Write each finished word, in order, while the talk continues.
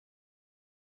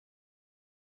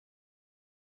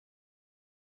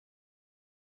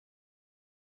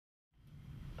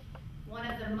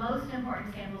the most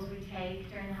important samples we take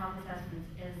during the health assessments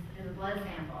is a blood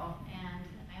sample, and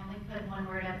I only put one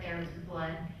word up there, which is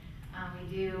blood.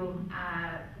 We do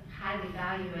highly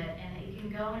value it, and it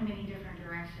can go in many different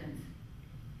directions.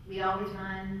 We always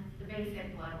run the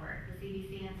basic blood work, the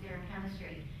CBC and serum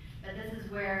chemistry, but this is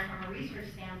where, from a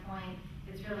research standpoint,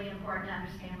 it's really important to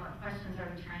understand what questions are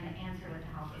we trying to answer with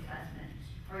the health assessment.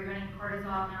 Are we running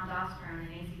cortisol and aldosterone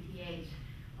and ACTH?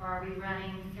 Or are we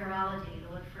running serology to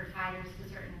look for titers to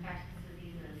certain infectious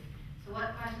diseases? So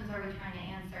what questions are we trying to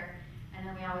answer? And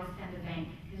then we always tend to bank,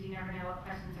 because you never know what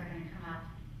questions are going to come up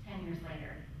 10 years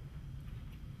later.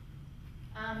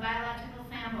 Biological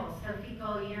samples, so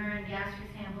fecal, urine, gastric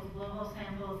samples, blowhole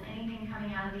samples, anything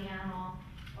coming out of the animal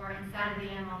or inside of the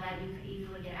animal that you could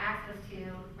easily get access to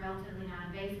relatively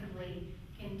non-invasively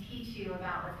can teach you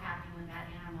about what's happening with that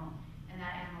animal and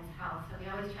that animal's health. So we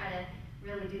always try to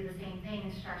really do the same thing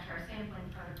and structure our sampling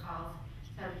protocols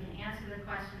so we can answer the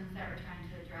questions that we're trying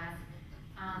to address,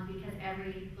 because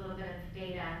every little bit of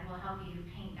data will help you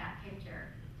paint that picture.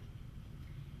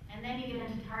 And then you get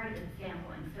into targeted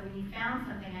sampling. So when you found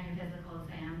something on your physical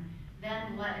exam,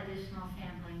 then what additional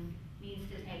sampling needs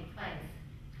to take place?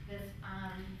 This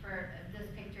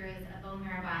picture is a bone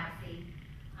marrow biopsy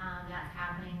that's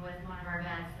happening with one of our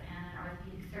vets and an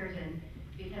orthopedic surgeon,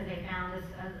 because they found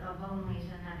a bone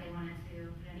lesion that they wanted to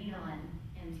put a needle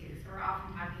into. So we're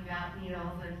often talking about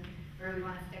needles and where we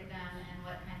want to stick them and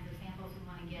what kinds of samples we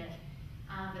want to get.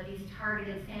 But these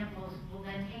targeted samples will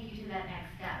then take you to that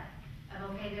next step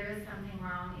of, okay, there is something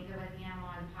wrong either with the animal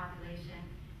or the population,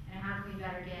 and how can we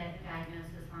better get a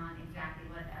diagnosis on exactly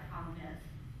what that problem is.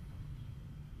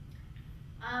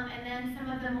 And then some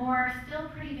of the more,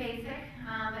 still pretty basic,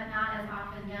 but not as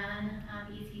often done,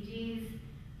 ECGs,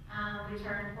 which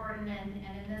are important.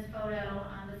 And in this photo,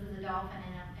 this is a dolphin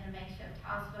in a makeshift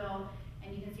hospital,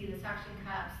 and you can see the suction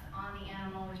cups on the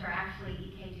animal, which are actually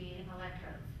EKG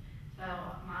electrodes. So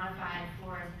modified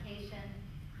for resuscitation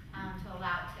to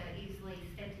allow it to easily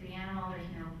stick to the animal.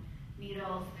 There's no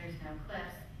needles, there's no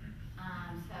clips.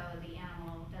 So the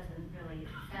animal doesn't really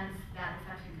sense that the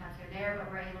suction cups are there, but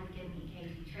we're able to get an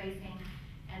EKG tracing.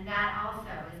 And that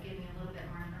also is giving you a little bit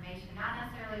more information, not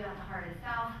necessarily about the heart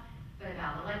itself, but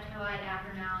about electrolyte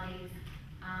abnormalities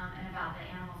and about the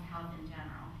animal's health in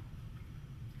general.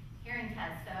 Hearing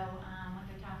tests, so what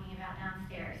they're talking about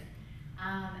downstairs.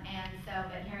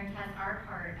 But hearing tests are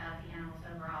part of the animal's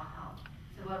overall health.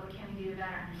 So what can we do to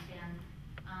better understand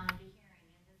the hearing?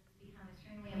 And this has become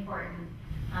extremely important,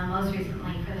 most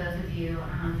recently for those of you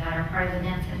that are part of the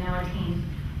NIMS and NOAA team.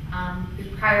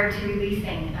 Prior to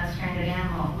releasing a stranded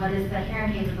animal, what is the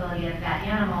hearing capability of that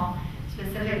animal,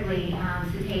 specifically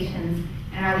cetaceans,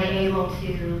 and are they able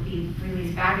to be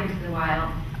released back into the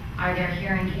wild? Are their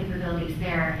hearing capabilities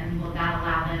there, and will that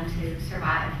allow them to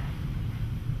survive?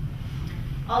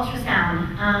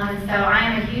 Ultrasound. So I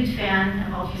am a huge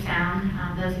fan of ultrasound.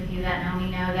 Those of you that know me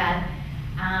know that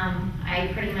I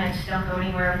pretty much don't go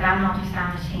anywhere without an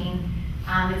ultrasound machine.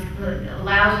 It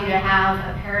allows you to have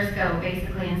a periscope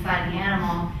basically inside the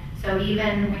animal. So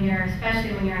even when you're,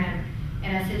 especially when you're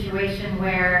in a situation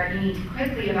where you need to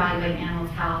quickly evaluate an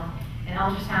animal's health, an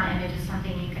ultrasound image is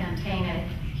something you can obtain a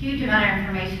huge amount of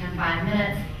information in 5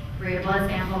 minutes, where your blood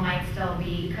sample might still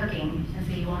be cooking, and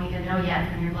so you won't even know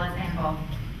yet from your blood sample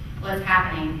what's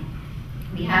happening.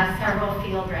 We have several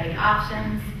field-ready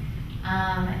options,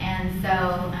 and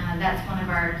so that's one of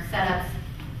our setups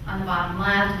on the bottom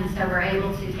left, and so we're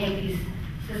able to take these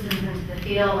systems into the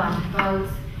field, onto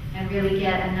boats, and really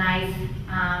get a nice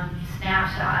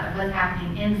snapshot of what's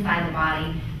happening inside the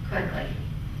body quickly.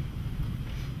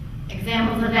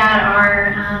 Examples of that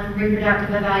are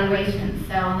reproductive evaluations.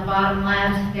 So on the bottom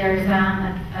left, there's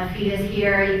a fetus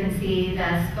here. You can see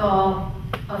the skull.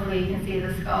 Hopefully you can see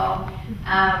the skull.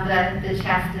 The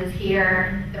chest is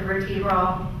here, the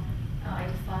vertebral. Oh, I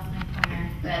just lost my pointer.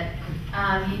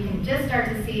 But you can just start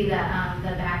to see the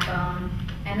backbone.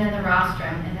 And then the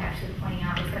rostrum is actually pointing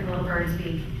out, looks like a little bird's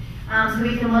beak. So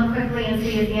we can look quickly and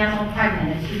see, is the animal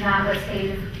pregnant? Is she not? What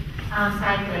stage of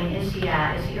cycling is she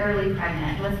at? Is she early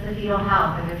pregnant? What's the fetal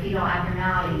health? Are there fetal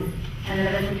abnormalities? And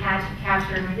then if it's a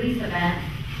capture and release event,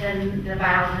 then the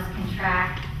biologist can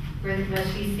track,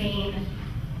 was she seen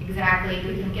exactly,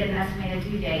 we can get an estimated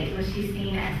due date. Was she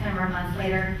seen X number of months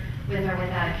later with or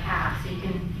without a calf? So you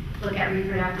can look at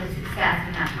reproductive success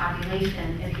in that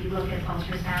population if you look at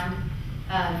ultrasound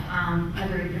of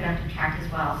the reproductive tract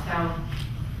as well. So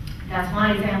that's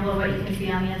one example of what you can see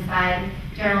on the inside.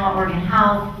 General organ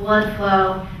health, blood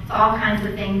flow, it's all kinds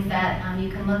of things that you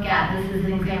can look at. This is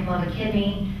an example of a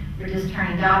kidney. We're just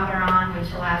turning Doppler on,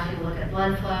 which allows you to look at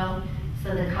blood flow.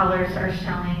 So the colors are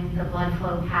showing the blood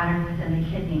flow pattern within the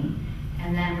kidney.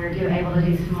 And then we're able to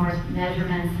do some more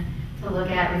measurements to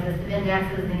look at resistive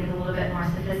indexes and get a little bit more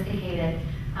sophisticated.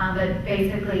 But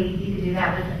basically, you can do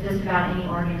that with just about any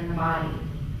organ in the body.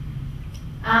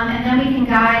 And then we can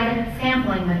guide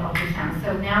sampling with ultrasound.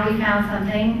 So now we found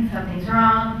something's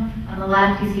wrong. On the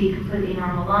left, you see completely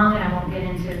normal lung, and I won't get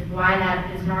into why that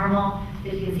is normal.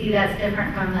 But you can see that's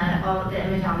different from the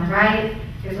image on the right.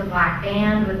 There's a black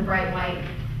band with a bright white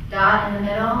dot in the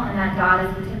middle, and that dot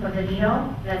is the tip of the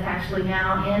needle that's actually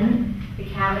now in the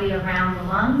cavity around the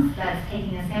lungs. That's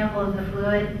taking a sample of the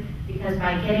fluid, because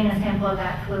by getting a sample of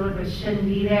that fluid, which shouldn't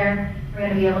be there, we're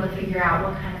going to be able to figure out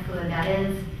what kind of fluid that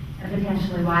is, and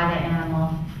potentially why the animal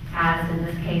has, in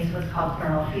this case, what's called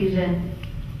pleural effusion,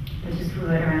 which is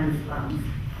fluid around its lungs.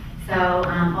 So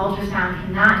ultrasound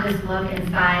cannot just look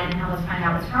inside and help us find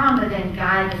out what's wrong, but then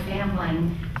guide the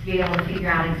sampling to be able to figure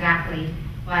out exactly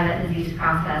why that disease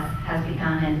process has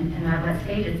begun and at what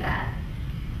stage it's at.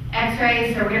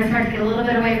 X-rays, so we're going to start to get a little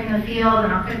bit away from the field,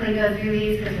 and I'll quickly go through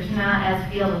these because there's not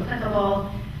as field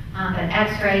applicable. But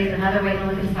X-rays, another way to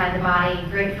look inside the body,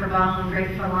 great for bone,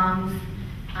 great for lungs,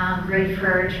 great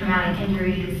for traumatic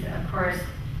injuries, of course,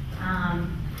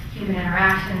 human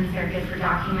interactions, they're good for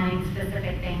documenting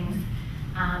specific things.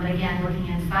 But again, looking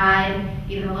inside,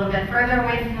 even a little bit further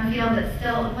away from the field, but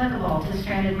still applicable to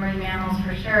stranded marine mammals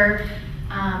for sure,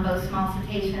 both small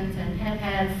cetaceans and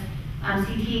pinnipeds.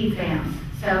 CT exams,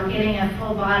 so getting a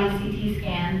full body CT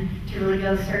scan to really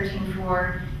go searching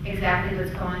for exactly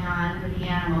what's going on with the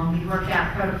animal. We've worked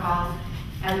out protocols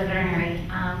as a veterinary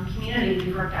community.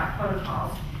 We've worked out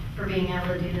protocols for being able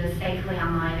to do this safely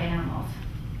on live animals.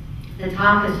 The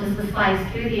top is just a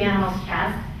slice through the animal's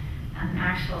chest, an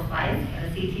actual slice, a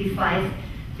CT slice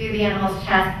through the animal's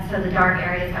chest, so the dark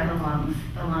areas are the lungs,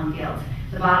 the lung fields.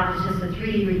 The bottom is just a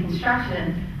 3D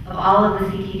reconstruction of all of the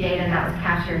CT data that was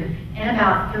captured in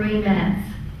about 3 minutes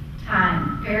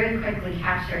time, very quickly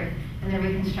captured, and then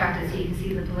reconstructed so you can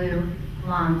see the blue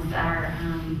lungs that are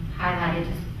highlighted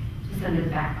just under the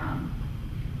backbone.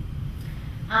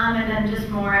 And then just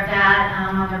more of that.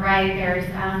 On the right, there's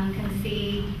you can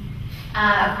see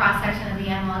a cross-section of the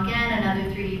animal again,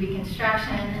 another 3D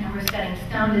reconstruction, and we're studying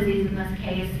stone disease in this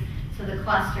case. So the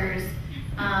clusters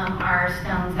are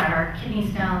stones that are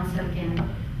kidney stones, so we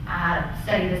can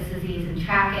study this disease and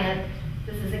track it.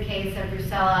 This is a case of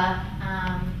Brucella,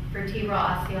 vertebral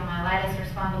osteomyelitis or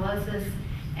spondylosis,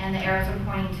 and the arrows are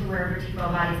pointing to where vertebral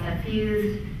bodies have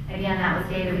fused. Again, that was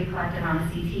data we collected on a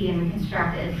CT and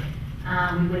reconstructed.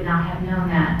 We would not have known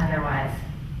that otherwise.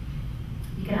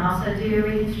 You can also do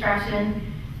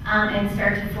reconstruction and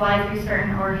start to fly through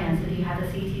certain organs if you have the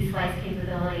CT slice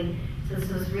capability. So this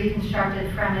was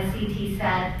reconstructed from a CT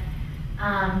set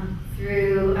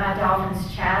through a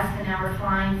dolphin's chest, and now we're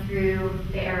flying through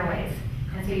the airways.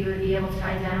 And so you would be able to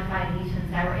identify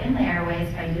lesions that were in the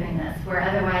airways by doing this, where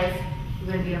otherwise you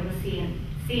wouldn't be able to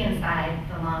see inside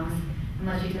the lungs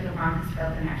unless you took a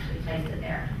bronchoscope and actually placed it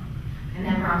there. And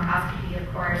then bronchoscopy,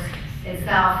 of course,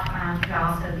 itself could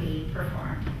also be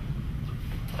performed.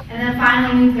 And then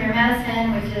finally, nuclear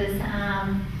medicine, which is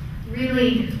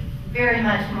really very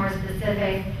much more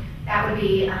specific. That would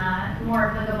be more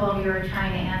applicable if you were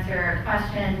trying to answer a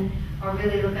question or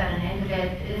really look at an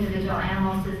individual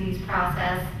animal's disease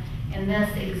process. In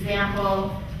this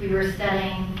example, we were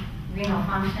studying renal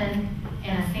function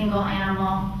in a single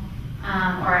animal,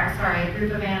 a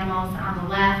group of animals. On the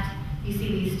left, you see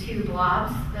these two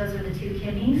blobs. Those are the two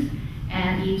kidneys,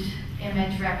 and each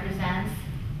image represents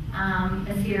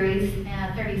a series,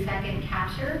 a 30-second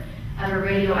capture of a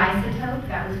radioisotope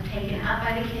that was taken up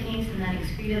by the kidneys and then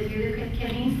excreted through the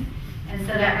kidneys. And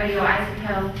so that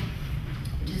radioisotope,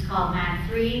 which is called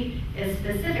MAG3, is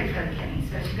specific for the kidneys.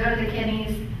 So it should go to the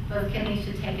kidneys, both kidneys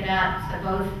should take it up, so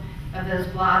both of those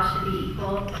blobs should be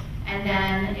equal, and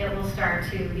then it will start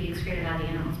to be excreted out of the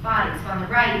animal's body. So on the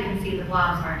right, you can see the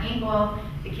blobs aren't equal,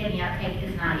 the kidney uptake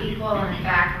is not equal, and in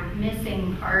fact, we're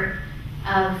missing part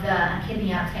of the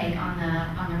kidney uptake on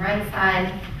the right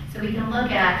side. So we can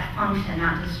look at function,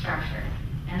 not just structure.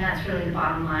 And that's really the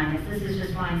bottom line. This is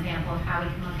just one example of how we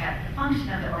can look at the function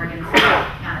of the organs,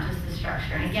 not just the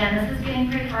structure. And again, this is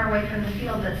getting pretty far away from the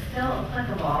field, but still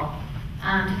applicable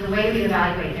to the way we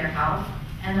evaluate their health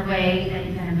and the way that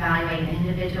you can evaluate an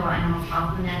individual animal's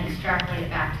health and then extrapolate it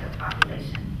back to a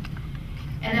population.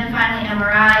 And then finally,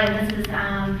 MRI, and this is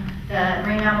the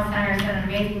Marine Mammal Center has done an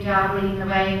amazing job leading the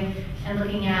way and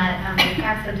looking at the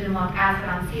effects of dimaloic acid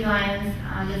on sea lions.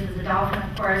 This is a dolphin,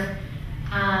 of course,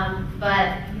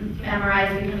 but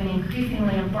MRI is becoming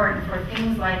increasingly important for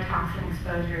things like toxin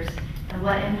exposures and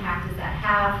what impact does that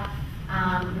have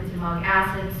with domoic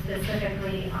acid,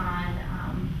 specifically on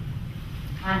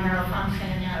neural function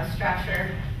and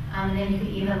neurostructure. And then you can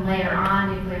even layer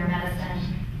on nuclear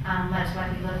medicine, much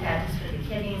like we looked at just for the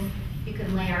kidneys. You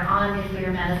can layer on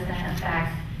nuclear medicine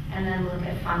effects and then look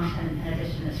at function in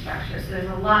addition to structure. So there's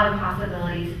a lot of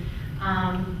possibilities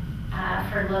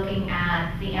for looking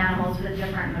at the animals with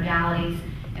different modalities.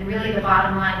 And really the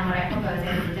bottom line, and what I hope I was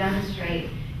able to demonstrate,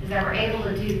 is that we're able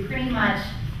to do pretty much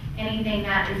anything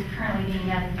that is currently being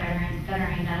done in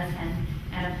veterinary medicine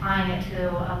and applying it to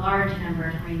a large number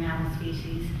of marine mammal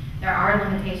species. There are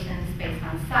limitations based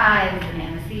on size and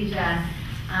anesthesia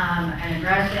and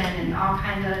aggression and all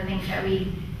kinds of other things that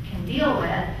we can deal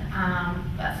with,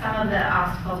 but some of the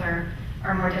obstacles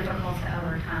are more difficult to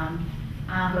overcome.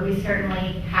 But we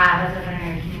certainly have, as a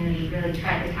veterinary community, really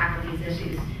tried to tackle these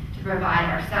issues to provide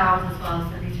ourselves as well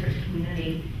as the research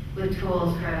community with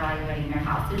tools for evaluating their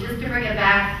health. So just to bring it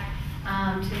back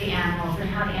to the animals and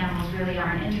how the animals really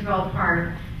are an integral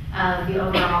part of the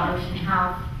overall ocean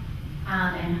health.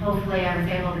 And hopefully I was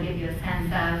able to give you a sense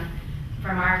of,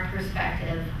 from our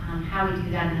perspective, how we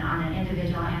do that on an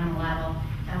individual animal level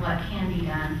and what can be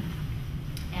done.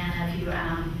 And if you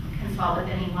consult with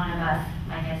any one of us,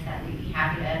 like I said, we'd be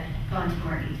happy to go into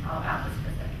more detail about the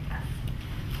specific tests.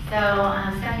 So,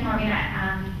 Stephanie, want me to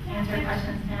answer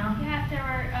questions now? Yeah, if there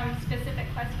were specific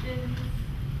questions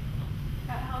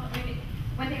about health. I mean,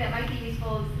 one thing that might be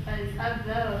useful is of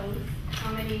those,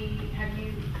 how many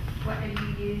what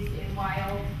have you used in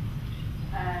wild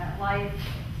life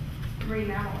marine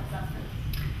mammal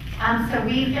assessments? So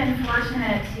we've been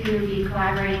fortunate to be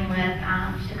collaborating with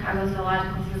Chicago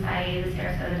Zoological Society, the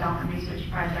Sarasota Dolphin Research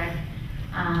Project,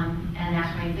 and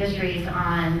National Marine Fisheries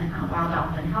on wild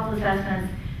dolphin health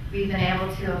assessments. We've been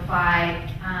able to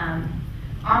apply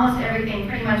almost everything,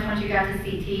 pretty much once you got to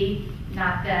CT,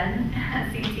 not then,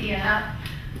 CT and up.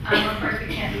 Of course,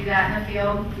 we can't do that in the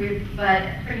field, but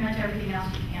pretty much everything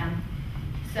else you can.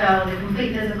 So the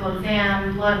complete physical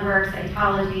exam, blood work,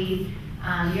 cytology,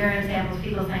 urine samples,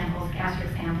 fecal samples,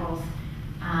 gastric samples.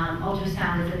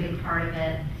 Ultrasound is a big part of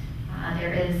it.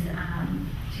 There is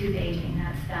tooth aging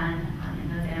that's done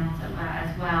in those animals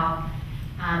as well.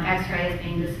 X-ray is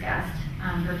being discussed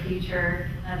for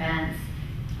future events.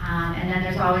 And then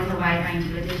there's always a wide range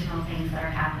of additional things that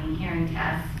are happening, hearing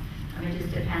tests. It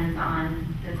just depends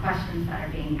on the questions that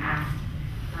are being asked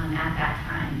at that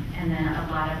time, and then a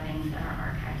lot of things that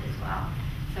are archived as well.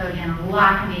 So again, a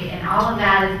lot can be, and all of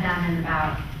that is done in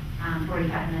about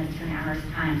 45 minutes to an hour's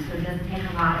time. So it doesn't take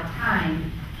a lot of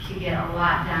time to get a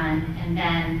lot done, and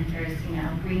then there's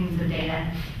reams of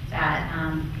data that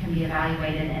can be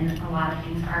evaluated, and a lot of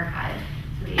things archived.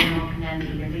 So the animal can then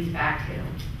be released back to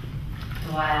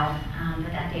the wild,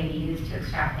 but that data used to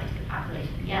extrapolate to the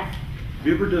population. Yes? Have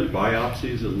you ever done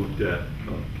biopsies and looked at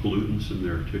pollutants in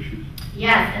their tissues?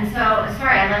 Yes, and so,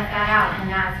 sorry, I left that out, and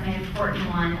that's an important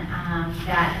one,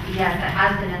 that, yes, that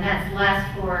has been, and that's less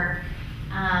for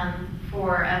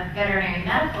a veterinary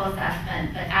medical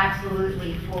assessment, but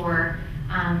absolutely for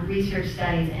research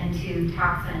studies into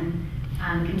toxin,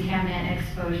 contaminant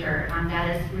exposure,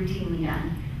 that is routinely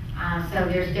done. So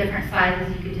there's different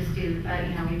sizes. You could just do,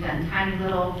 we've done tiny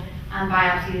little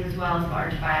biopsies as well as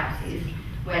large biopsies,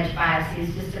 wedge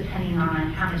biopsies, just depending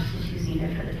on how much tissue is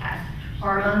needed for the test.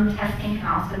 Hormone testing can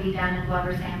also be done in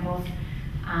blubber samples,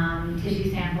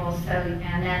 tissue samples. So,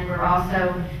 and then we're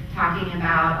also talking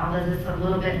about, although this is a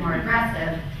little bit more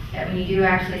aggressive, that when you do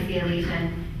actually see a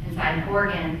lesion inside an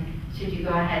organ, should you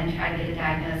go ahead and try to get a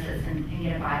diagnosis and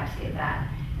get a biopsy of that.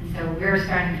 And so we're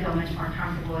starting to feel much more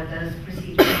comfortable with those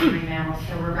procedures in marine mammals.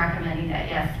 So we're recommending that,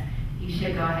 yes, you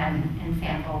should go ahead and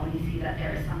sample when you see that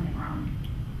there is something wrong.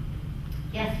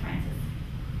 Yes, Francis.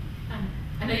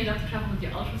 I know you love to travel with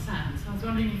your ultrasound, so I was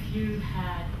wondering if you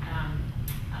had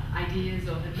ideas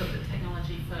or had looked at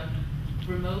technology for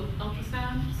remote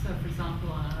ultrasound. So, for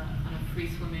example, on a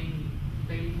free-swimming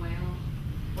baleen whale,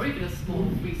 or even a small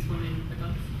free-swimming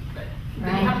adult, but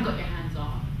that you haven't got your hands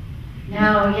on.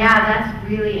 No, yeah, that's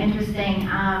really interesting. So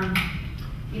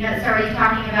are you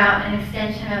talking about an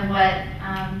extension of what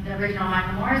the original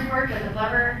Michael Moore's work with the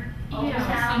blubber ultrasound?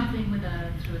 Yeah, something with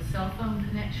to a cell phone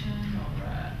connection or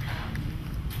a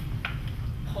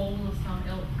pole of some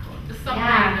ilk, or just something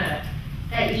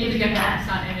that you get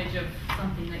an image of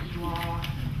something that you are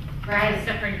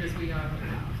separated as we are right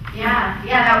now. Yeah,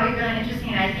 that would be really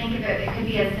interesting. I think it could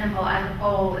be as simple as a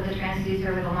pole with a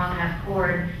transducer with a long enough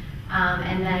cord,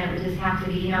 and then it would just have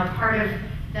to be, part of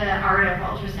the art of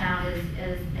ultrasound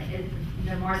is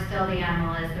the more still the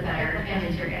animal is, the better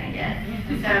image you're going to get.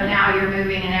 And so now you're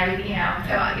moving and everything,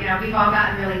 so we've all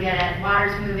gotten really good at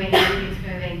water's moving, everything's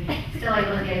moving, still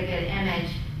able to get a good image.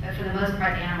 But for the the most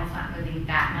part, the animal's not moving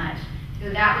that much. So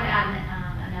that would add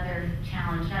another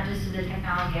challenge, not just to the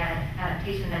technology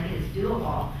adaptation. I think it's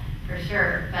doable for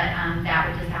sure, but that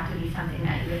would just have to be something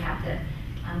that you would have to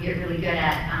get really good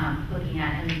at looking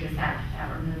at images that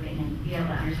were moving and be able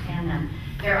to understand them.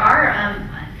 There are,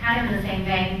 kind of in the same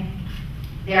vein,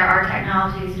 there are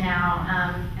technologies now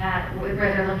where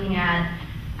they're looking at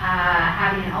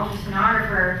having an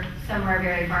ultrasonographer somewhere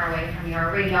very far away from you,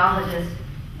 or a radiologist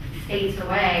states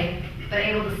away, but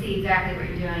able to see exactly what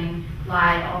you're doing,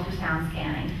 live ultrasound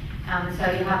scanning.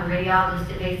 So you have a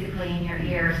radiologist basically in your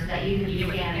ear so that you can be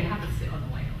scanning. You have to sit on the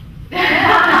way home.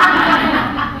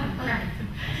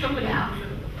 Somebody Yeah. has to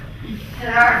sit on the way home.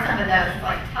 There are some of those,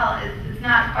 like it's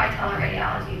not quite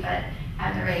teleradiology, but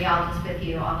having the radiologist with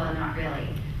you, although not really,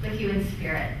 with you in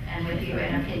spirit and with you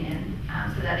in opinion,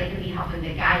 so that they can be helping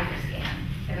to guide your scan.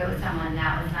 If it was someone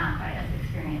that was not quite as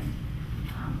experienced,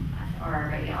 or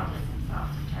a radiologist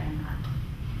themselves to train that.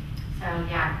 So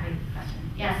yeah, great question.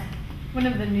 Yes? One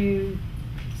of the new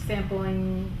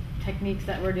sampling techniques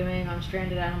that we're doing on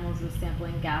stranded animals is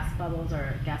sampling gas bubbles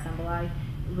or gas emboli.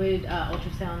 Would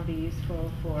ultrasound be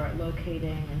useful for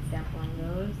locating and sampling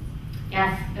those?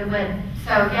 Yes, it would.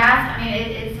 So gas, I mean,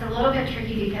 it's a little bit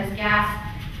tricky because gas,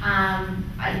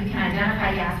 you can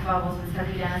identify gas bubbles, and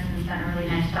Cynthia Dennison's done a really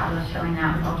nice job of showing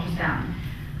that with ultrasound.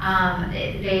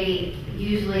 They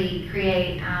usually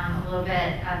create a little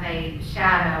bit of a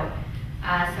shadow,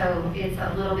 so it's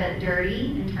a little bit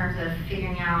dirty in terms of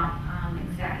figuring out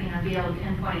be able to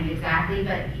pinpoint it exactly,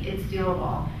 but it's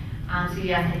doable. So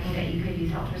yes, I think that you could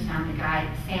use ultrasound to guide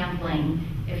sampling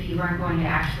if you weren't going to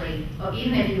actually, well,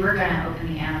 even if you were going to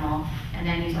open the animal and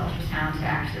then use ultrasound to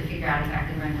actually figure out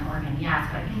exactly where in the organ. Yeah,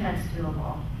 so I think that's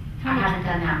doable. I haven't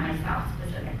done that myself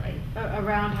specifically.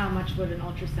 Around how much would an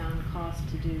ultrasound cost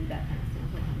to do that kind of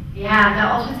sampling? Yeah, the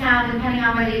ultrasound, depending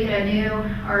on whether you get a new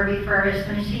or refurbished,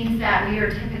 the machines that we are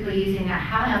typically using that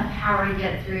have enough power to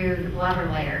get through the blubber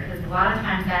layer, because a lot of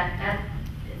times that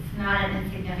it's not an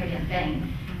insignificant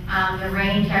thing. The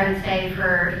range I would say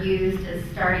for used is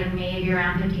starting maybe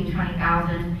around $15,000 to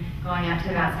 $20,000, going up to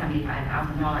about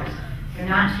 $75,000. They're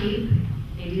not cheap.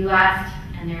 They do last,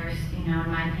 and there's, in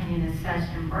my opinion, is such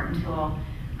an important tool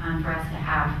for us to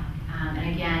have. And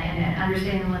again, and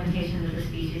understanding the limitations of the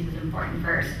species is important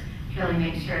first. To really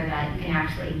make sure that you can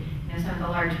actually, some of the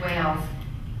large whales,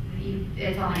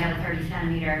 it's only at a 30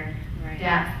 centimeter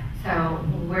depth. So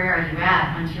where are you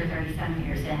at once you're 30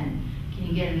 centimeters in? Can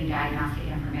you get any diagnostic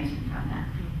information from that?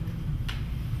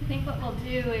 I think what we'll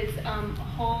do is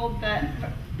hold the,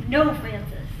 no,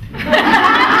 Francis.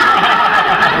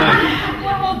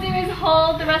 What we'll do is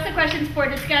hold the rest of the questions for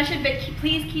discussion, but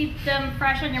please keep them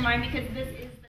fresh on your mind because this is